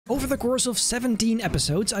Over the course of 17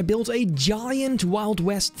 episodes, I built a giant Wild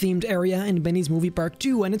West themed area in Benny's Movie Park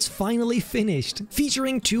 2, and it's finally finished.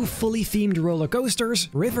 Featuring 2 fully themed roller coasters,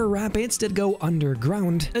 river rapids that go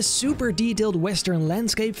underground, a super detailed western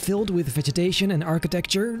landscape filled with vegetation and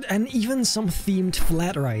architecture, and even some themed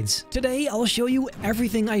flat rides. Today, I'll show you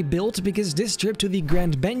everything I built because this trip to the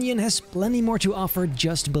Grand Benyon has plenty more to offer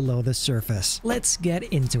just below the surface. Let's get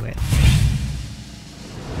into it.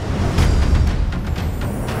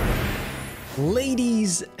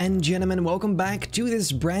 Ladies and gentlemen, welcome back to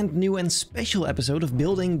this brand new and special episode of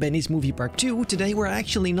Building Benny's Movie Park 2. Today we're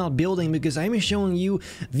actually not building because I'm showing you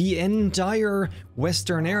the entire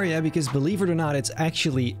western area because believe it or not, it's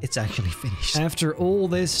actually finished. After all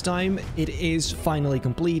this time, it is finally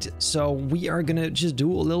complete. So we are gonna just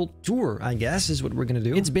do a little tour, I guess, is what we're gonna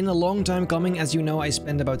do. It's been a long time coming. As you know, I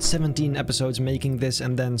spent about 17 episodes making this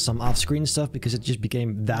and then some off-screen stuff because it just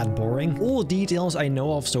became that boring. All details I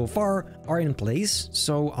know of so far are in place,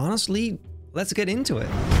 so honestly, let's get into it.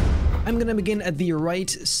 I'm gonna begin at the right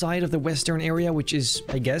side of the western area, which is,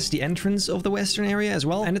 I guess, the entrance of the western area as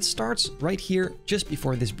well. And it starts right here, just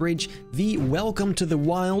before this bridge, the Welcome to the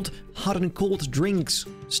Wild hot and cold drinks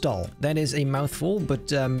stall. That is a mouthful, but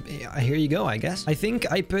here you go, I guess. I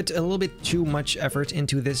think I put a little bit too much effort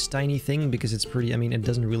into this tiny thing because it's pretty, I mean, it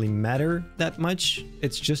doesn't really matter that much.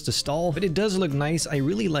 It's just a stall, but it does look nice. I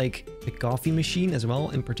really like the coffee machine as well,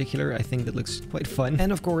 in particular. I think that looks quite fun.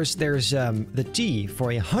 And of course, there's the tea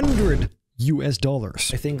for $100 US.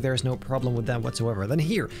 I think there's no problem with that whatsoever. Then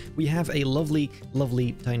here we have a lovely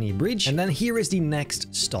tiny bridge, and then here is the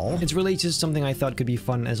next stall. It's really just something I thought could be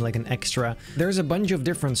fun as like an extra. There's a bunch of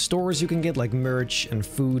different stores you can get, like merch and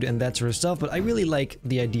food and that sort of stuff, but I really like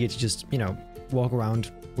the idea to just, you know, walk around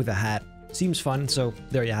with a hat. Seems fun, so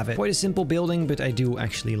there you have it. Quite a simple building, but I do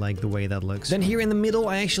actually like the way that looks. Then here in the middle,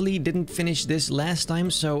 I actually didn't finish this last time,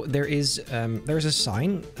 so there's a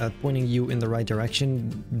sign pointing you in the right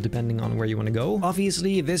direction, depending on where you want to go.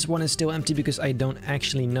 Obviously, this one is still empty because I don't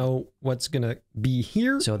actually know what's gonna be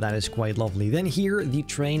here, so that is quite lovely. Then here, the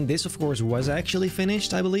train. This, of course, was actually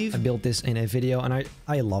finished, I believe. I built this in a video, and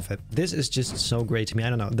I love it. This is just so great to me. I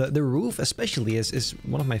don't know. The roof, especially, is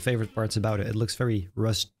one of my favorite parts about it. It looks very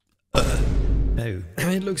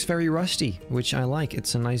it looks very rusty, which I like.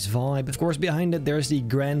 It's a nice vibe. Of course, behind it, there's the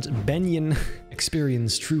Grand Benyon.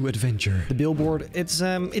 Experience true adventure. The billboard, it's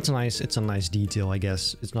nice. It's a nice detail, I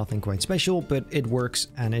guess. It's nothing quite special, but it works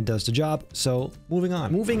and it does the job. So, moving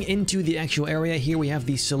on. Moving into the actual area, here we have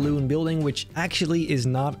the saloon building, which actually is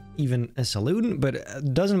not even a saloon, but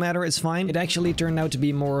it doesn't matter, it's fine. It actually turned out to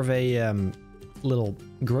be more of a little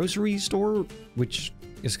grocery store, which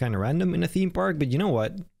is kind of random in a theme park, but you know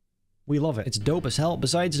what? We love it. It's dope as hell.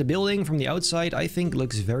 Besides, the building from the outside, I think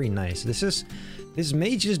looks very nice. This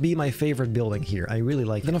may just be my favorite building here. I really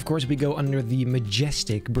like it. Then, of course, we go under the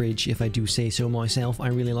majestic bridge, if I do say so myself. I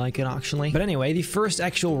really like it, actually. But anyway, the first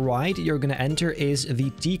actual ride you're gonna enter is the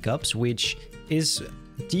teacups, which is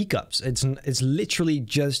teacups. It's literally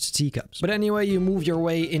just teacups. But anyway, you move your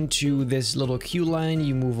way into this little queue line.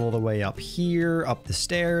 You move all the way up here, up the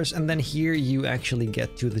stairs, and then here you actually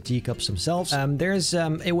get to the teacups themselves. There's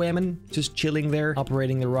a woman just chilling there,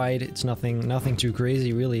 operating the ride. It's nothing too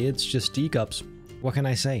crazy, really. It's just teacups. What can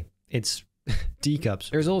I say? It's teacups.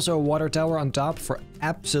 There's also a water tower on top for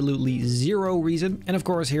absolutely zero reason. And of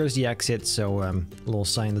course, here's the exit. So a little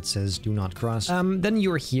sign that says do not cross. Then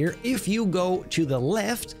you're here. If you go to the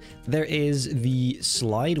left, there is the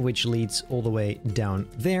slide, which leads all the way down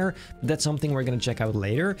there. That's something we're going to check out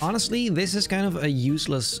later. Honestly, this is kind of a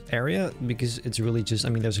useless area because it's really just, I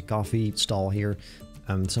mean, there's a coffee stall here.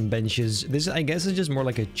 Some benches. This, I guess, is just more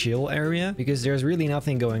like a chill area because there's really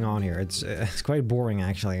nothing going on here. It's quite boring,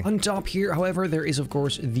 actually. On top here, however, there is, of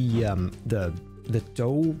course, the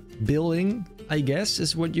tow building, I guess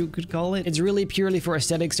is what you could call it. It's really purely for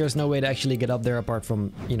aesthetics. There's no way to actually get up there apart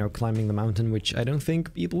from, you know, climbing the mountain, which I don't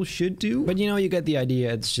think people should do. But, you know, you get the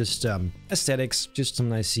idea. It's just aesthetics, just some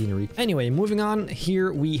nice scenery. Anyway, moving on.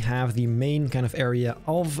 Here we have the main kind of area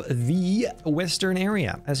of the western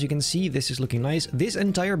area. As you can see, this is looking nice. This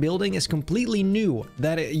entire building is completely new.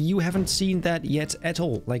 That you haven't seen that yet at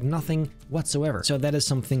all. Like nothing whatsoever. So that is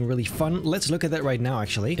something really fun. Let's look at that right now,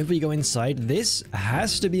 actually. If we go inside, this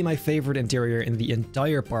has to be my favorite interior in the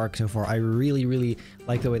entire park so far. I really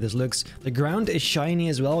like the way this looks. The ground is shiny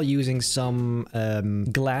as well, using some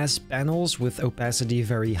glass panels with opacity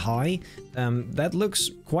very high. That looks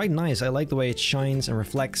quite nice. I like the way it shines and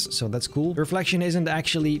reflects, so that's cool. The reflection isn't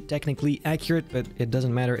actually technically accurate, but it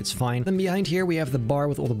doesn't matter, it's fine. Then behind here we have the bar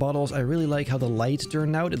with all the bottles. I really like how the light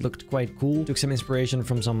turned out. It looked quite cool. Took some inspiration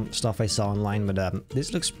from some stuff I saw online, but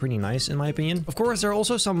this looks pretty nice in my opinion. Of course, there are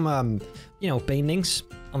also some, you know, paintings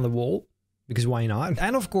on the wall. Because why not?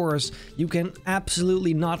 And of course, you can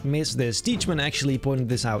absolutely not miss this. Teachman actually pointed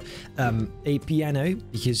this out. A piano,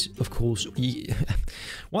 because of course,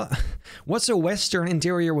 what's a Western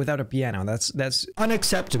interior without a piano? That's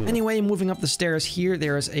unacceptable. Anyway, moving up the stairs here,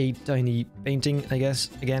 there's a tiny painting, I guess,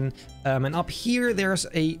 again. And up here, there's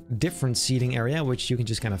a different seating area, which you can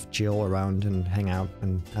just kind of chill around and hang out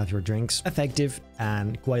and have your drinks. Effective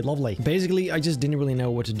and quite lovely. Basically, I just didn't really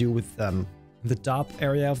know what to do with the top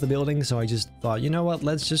area of the building, so I just thought, you know what,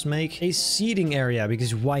 let's just make a seating area,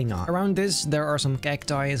 because why not? Around this, there are some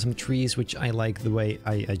cacti and some trees, which I like the way.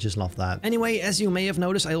 I just love that. Anyway, as you may have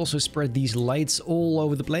noticed, I also spread these lights all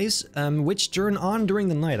over the place, which turn on during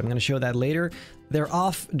the night. I'm gonna show that later. They're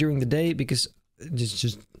off during the day because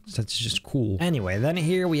that's just cool. Anyway, then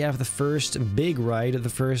here we have the first big ride, the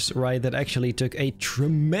first ride that actually took a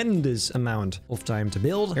tremendous amount of time to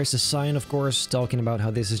build. There's a sign, of course, talking about how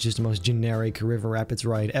this is just the most generic river rapids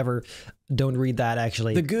ride ever. Don't read that,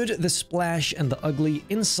 actually. The good, the splash, and the ugly.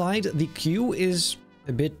 Inside, the queue is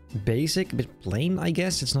a bit basic, a bit plain, I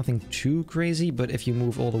guess. It's nothing too crazy, but if you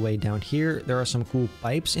move all the way down here, there are some cool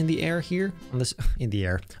pipes in the air here, on this,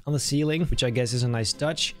 on the ceiling, which I guess is a nice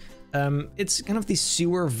touch. It's kind of the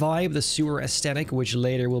sewer vibe, the sewer aesthetic, which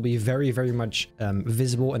later will be very, very much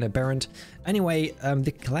visible and apparent. Anyway,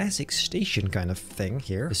 the classic station kind of thing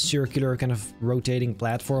here. The circular kind of rotating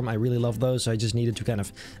platform. I really love those, so I just needed to kind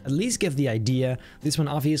of at least give the idea. This one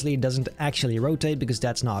obviously doesn't actually rotate because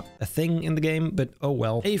that's not a thing in the game, but oh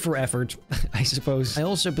well. A for effort, I suppose. I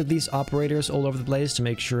also put these operators all over the place to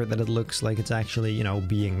make sure that it looks like it's actually, you know,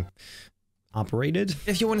 being operated.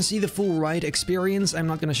 If you want to see the full ride experience, I'm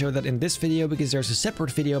not going to show that in this video because there's a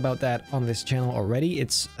separate video about that on this channel already.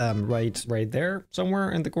 It's right there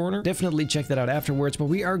somewhere in the corner. Definitely check that out afterwards, but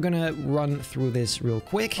we are gonna run through this real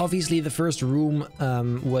quick. Obviously, the first room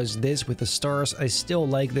was this with the stars. I still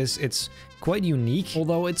like this. It's quite unique,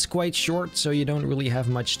 although it's quite short, so you don't really have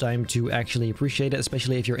much time to actually appreciate it,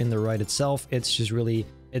 especially if you're in the ride itself. It's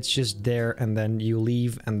just there, and then you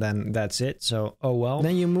leave, and then that's it, so oh well.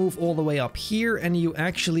 Then you move all the way up here, and you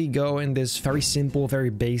actually go in this very simple, very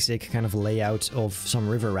basic kind of layout of some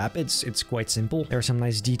river rapids. It's quite simple. There are some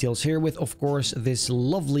nice details here with, of course, this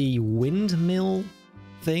lovely windmill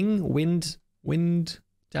thing. Wind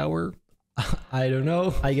tower? I don't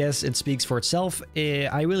know. I guess it speaks for itself.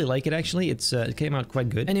 I really like it, actually. It came out quite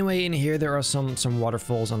good. Anyway, in here there are some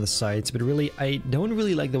waterfalls on the sides, but really I don't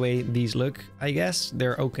really like the way these look. I guess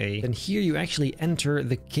they're okay. And here you actually enter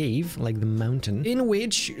the cave, like the mountain, in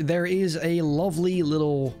which there is a lovely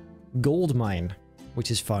little gold mine, which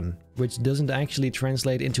is fun, which doesn't actually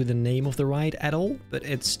translate into the name of the ride at all, but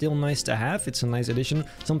it's still nice to have. It's a nice addition,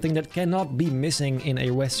 something that cannot be missing in a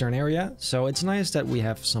Western area, so it's nice that we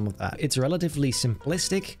have some of that. It's relatively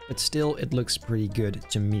simplistic, but still it looks pretty good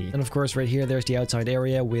to me. And of course right here there's the outside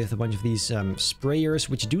area with a bunch of these sprayers,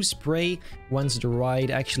 which do spray once the ride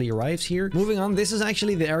actually arrives here. Moving on, this is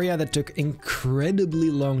actually the area that took incredibly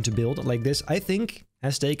long to build. Like this, I think,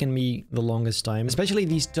 has taken me the longest time. Especially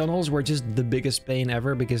these tunnels were just the biggest pain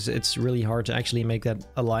ever because it's really hard to actually make that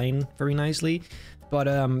align very nicely. But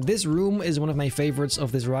this room is one of my favorites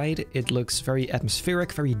of this ride. It looks very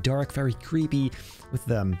atmospheric, very dark, very creepy, with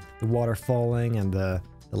the water falling and the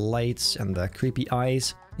lights and the creepy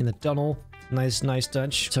eyes in the tunnel. Nice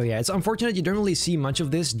touch. So yeah, it's unfortunate you don't really see much of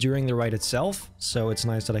this during the ride itself, so it's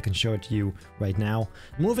nice that I can show it to you right now.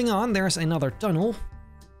 Moving on, there's another tunnel.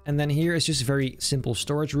 And then here is just a very simple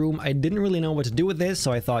storage room. I didn't really know what to do with this,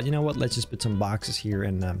 so I thought, you know what, let's just put some boxes here,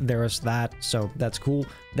 and there's that, so that's cool.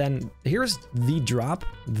 Then here's the drop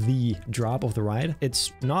of the ride.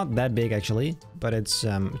 It's not that big actually, but it's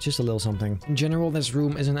just a little something. In general, this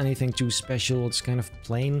room isn't anything too special. It's kind of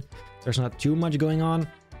plain. There's not too much going on,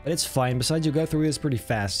 but it's fine. Besides, you go through this pretty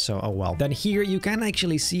fast, so oh well. Then here you can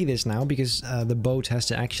actually see this now because the boat has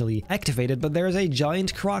to actually activate it, but there's a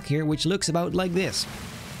giant croc here which looks about like this.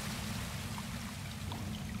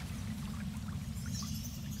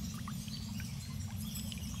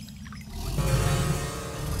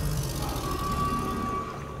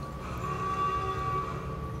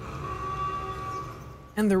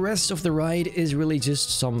 And the rest of the ride is really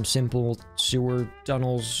just some simple sewer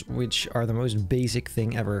tunnels, which are the most basic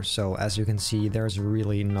thing ever. So as you can see, there's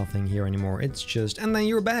really nothing here anymore. It's just, and then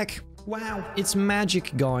you're back. Wow, it's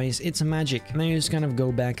magic, guys. It's magic. And then you just kind of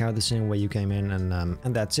go back out the same way you came in,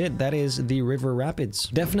 and that's it. That is the river rapids.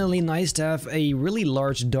 Definitely nice to have a really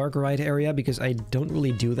large dark ride area, because I don't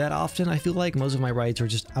really do that often. I feel like most of my rides are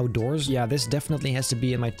just outdoors. Yeah, this definitely has to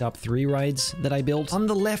be in my top 3 rides that I built. On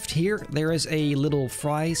the left here, there is a little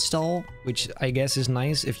fry stall, which I guess is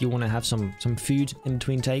nice if you want to have some food in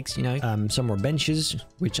between takes, you know. Some more benches,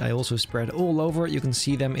 which I also spread all over. You can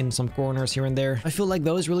see them in some corners here and there. I feel like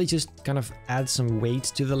those really just kind of add some weight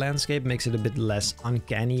to the landscape, makes it a bit less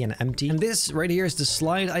uncanny and empty. And this right here is the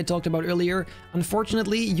slide I talked about earlier.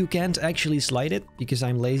 Unfortunately, you can't actually slide it because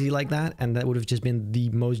I'm lazy like that, and that would have just been the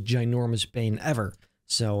most ginormous pain ever.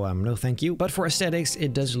 So no thank you. But for aesthetics,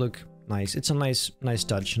 it does look nice. It's a nice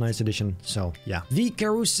touch, nice addition. So yeah. The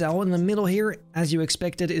carousel in the middle here, as you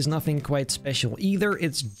expected, is nothing quite special either.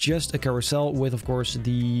 It's just a carousel with, of course,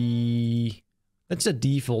 that's the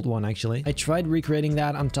default one, actually. I tried recreating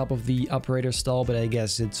that on top of the operator stall, but I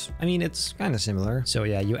guess it's kind of similar. So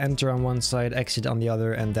yeah, you enter on one side, exit on the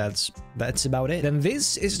other, and that's about it. Then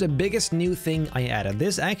this is the biggest new thing I added.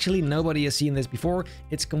 This actually, nobody has seen this before.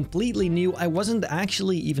 It's completely new. I wasn't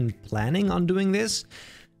actually even planning on doing this,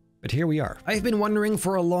 but here we are. I've been wondering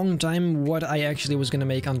for a long time what I actually was gonna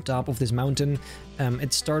make on top of this mountain.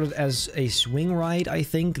 It started as a swing ride, I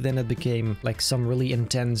think, then it became like some really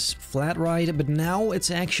intense flat ride, but now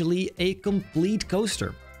it's actually a complete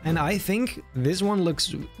coaster. And I think this one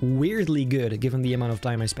looks weirdly good given the amount of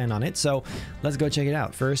time I spent on it, so let's go check it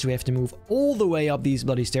out. First, we have to move all the way up these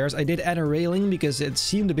bloody stairs. I did add a railing because it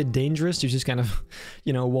seemed a bit dangerous to just kind of,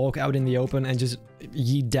 you know, walk out in the open and just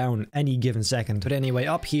yeet down any given second. But anyway,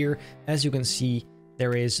 up here, as you can see,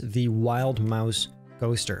 there is the Wild Mouse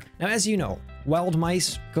coaster. Now, as you know, wild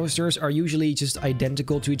mice coasters are usually just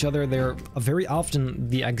identical to each other. They're very often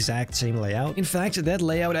the exact same layout. In fact, that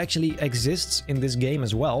layout actually exists in this game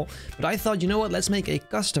as well. But I thought, you know what, let's make a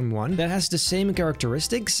custom one that has the same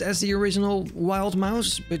characteristics as the original Wild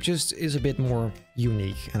Mouse, but just is a bit more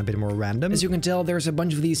unique and a bit more random. As you can tell, there's a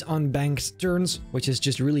bunch of these unbanked turns, which is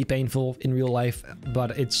just really painful in real life,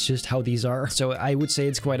 but it's just how these are. So I would say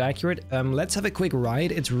it's quite accurate. Let's have a quick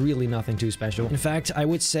ride. It's really nothing too special. In fact, I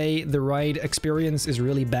would say the ride experience is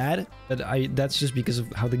really bad, but that's just because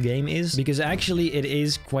of how the game is, because actually it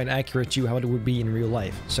is quite accurate to how it would be in real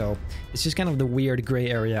life. So it's just kind of the weird gray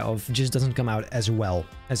area of just doesn't come out as well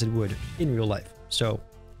as it would in real life. So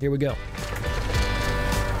here we go.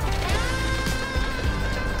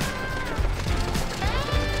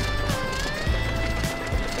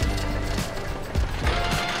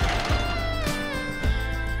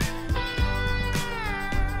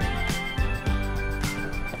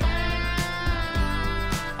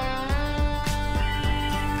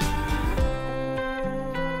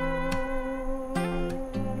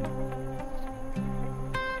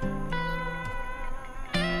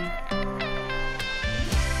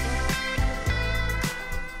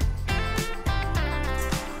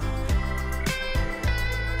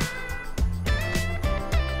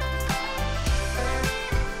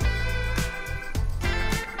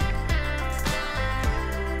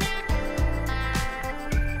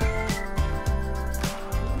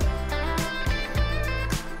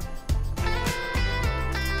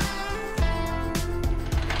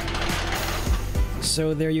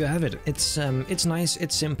 So there you have it. It's nice,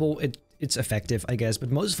 it's simple, it's effective, I guess, but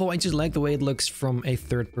most of all, I just like the way it looks from a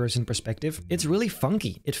third-person perspective. It's really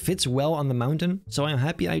funky. It fits well on the mountain, so I'm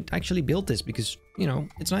happy I actually built this because, you know,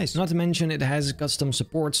 it's nice. Not to mention it has custom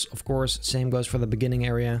supports, of course. Same goes for the beginning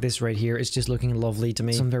area. This right here is just looking lovely to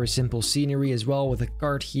me. Some very simple scenery as well, with a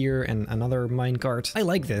cart here and another mine cart. I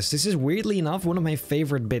like this. This is weirdly enough one of my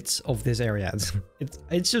favorite bits of this area.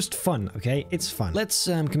 It's just fun, okay? It's fun. Let's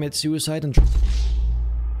commit suicide and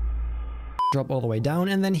drop all the way down,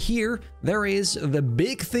 and then here there is the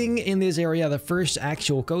big thing in this area, the first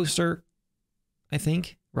actual coaster, I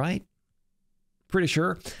think, right? Pretty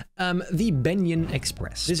sure. The Benyon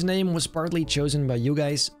Express. This name was partly chosen by you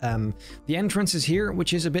guys. The entrance is here,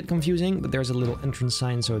 which is a bit confusing, but there's a little entrance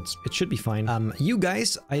sign, so it should be fine. You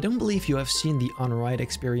guys, I don't believe you have seen the on-ride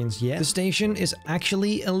experience yet. The station is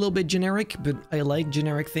actually a little bit generic, but I like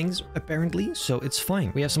generic things, apparently, so it's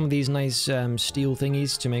fine. We have some of these nice steel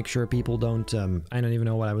thingies to make sure people don't... I don't even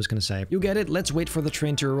know what I was gonna say. You get it? Let's wait for the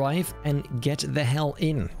train to arrive and get the hell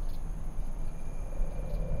in.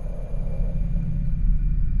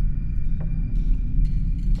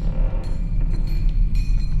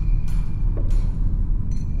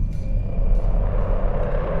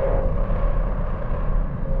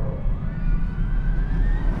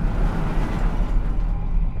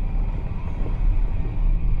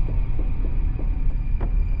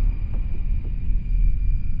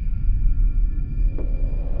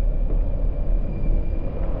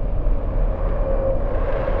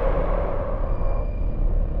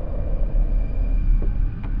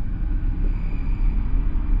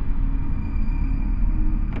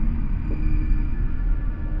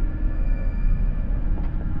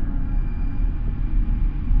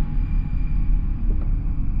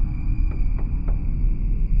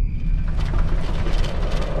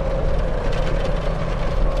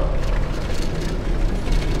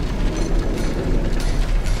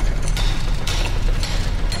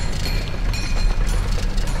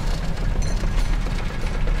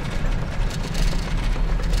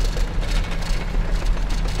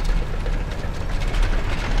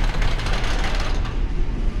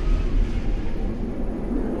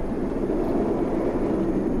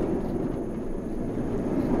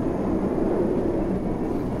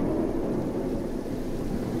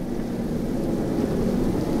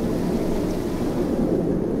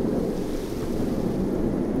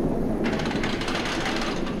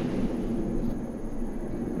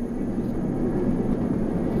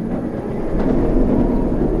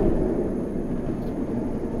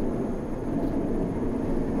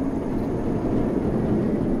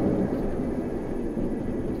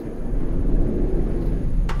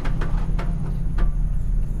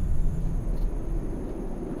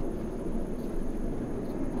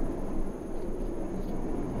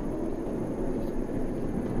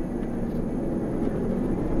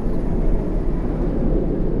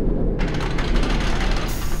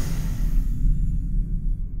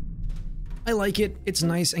 I like it. It's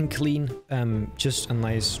nice and clean. Just a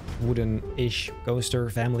nice wooden-ish coaster,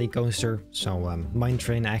 family coaster. So mine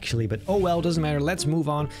train actually, but oh well, doesn't matter. Let's move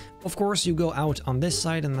on. Of course, you go out on this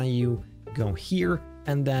side and then you go here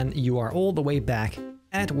and then you are all the way back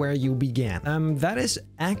at where you began. That is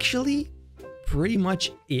actually pretty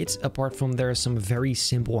much it, apart from there are some very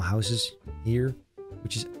simple houses here,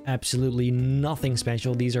 which is absolutely nothing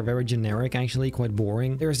special. These are very generic, actually, quite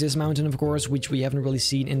boring. There's this mountain, of course, which we haven't really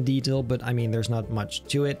seen in detail, but I mean, there's not much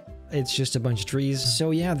to it. It's just a bunch of trees. So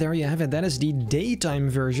yeah, there you have it. That is the daytime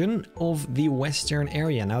version of the western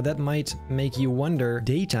area. Now that might make you wonder,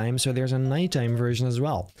 daytime, so there's a nighttime version as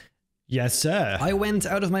well. Yes, sir. I went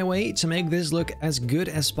out of my way to make this look as good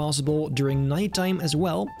as possible during nighttime as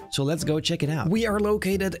well, so let's go check it out. We are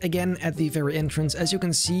located again at the very entrance. As you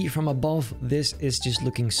can see from above, this is just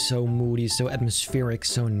looking so moody, so atmospheric,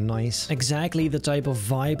 so nice. Exactly the type of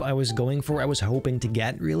vibe I was going for, I was hoping to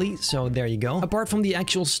get, really, so there you go. Apart from the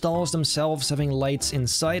actual stalls themselves having lights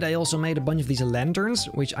inside, I also made a bunch of these lanterns,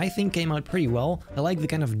 which I think came out pretty well. I like the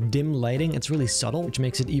kind of dim lighting, it's really subtle, which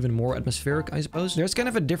makes it even more atmospheric, I suppose. There's kind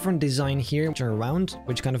of a different design here, which are round,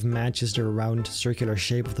 which kind of matches the round circular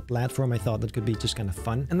shape of the platform. I thought that could be just kind of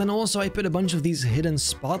fun. And then also I put a bunch of these hidden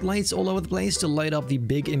spotlights all over the place to light up the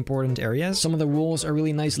big important areas. Some of the walls are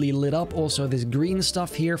really nicely lit up. Also this green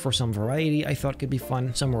stuff here for some variety I thought could be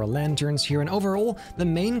fun. Some more lanterns here, and overall the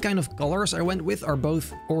main kind of colors I went with are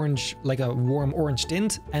both orange, like a warm orange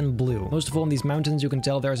tint, and blue. Most of all in these mountains you can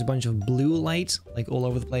tell there's a bunch of blue light like all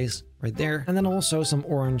over the place. Right there, and then also some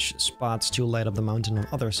orange spots to light up the mountain on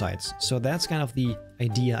other sides. So that's kind of the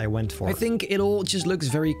idea I went for. I think it all just looks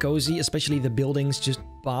very cozy, especially the buildings just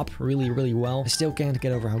pop really well. I still can't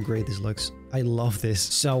get over how great this looks. I love this.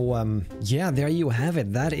 So yeah, there you have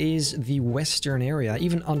it. That is the western area.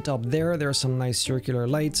 Even on top there are some nice circular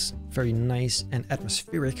lights, very nice and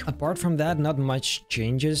atmospheric. Apart from that, not much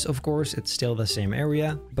changes, of course. It's still the same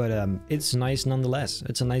area, but it's nice nonetheless.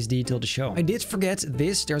 It's a nice detail to show. I did forget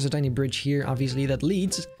this. There's a tiny bridge here, obviously, that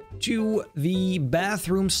leads to the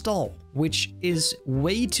bathroom stall, which is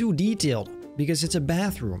way too detailed because it's a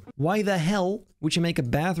bathroom. Why the hell would you make a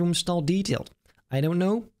bathroom stall detailed? I don't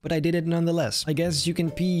know, but I did it nonetheless. I guess you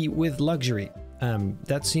can pee with luxury.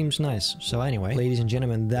 That seems nice. So anyway, ladies and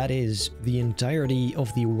gentlemen, that is the entirety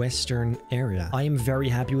of the western area. I am very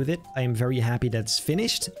happy with it. I am very happy that's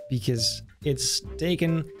finished because it's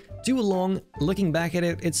taken too long. Looking back at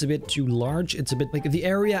it, it's a bit too large. It's a bit like the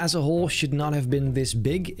area as a whole should not have been this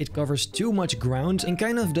big. It covers too much ground and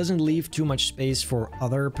kind of doesn't leave too much space for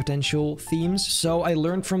other potential themes. So I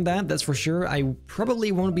learned from that, that's for sure. I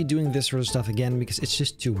probably won't be doing this sort of stuff again because it's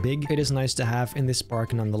just too big. It is nice to have in this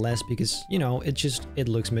park nonetheless because, you know, it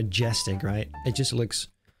looks majestic, right? It just looks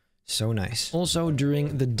so nice. Also,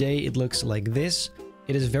 during the day, it looks like this.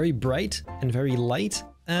 It is very bright and very light.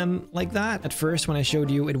 Like that. At first, when I showed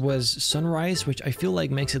you, it was sunrise, which I feel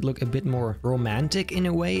like makes it look a bit more romantic in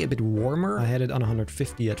a way, a bit warmer. I had it on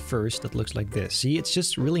 150 at first. That looks like this. See, it's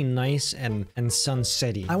just really nice and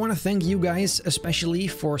sunsetty. I want to thank you guys, especially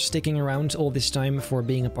for sticking around all this time, for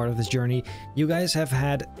being a part of this journey. You guys have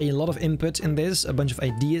had a lot of input in this. A bunch of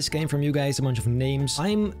ideas came from you guys, a bunch of names.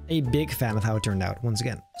 I'm a big fan of how it turned out, once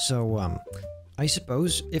again. So, I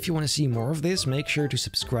suppose if you want to see more of this, make sure to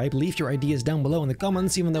subscribe. Leave your ideas down below in the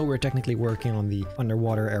comments, even though we're technically working on the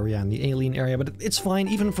underwater area and the alien area, but it's fine.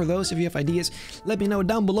 Even for those, if you have ideas, let me know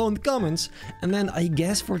down below in the comments. And then I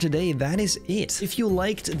guess for today, that is it. If you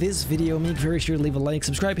liked this video, make very sure to leave a like,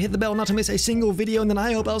 subscribe, hit the bell not to miss a single video, and then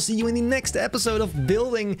I hope I'll see you in the next episode of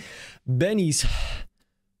Building Benny's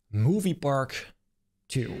Movie Park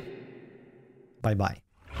 2. Bye-bye.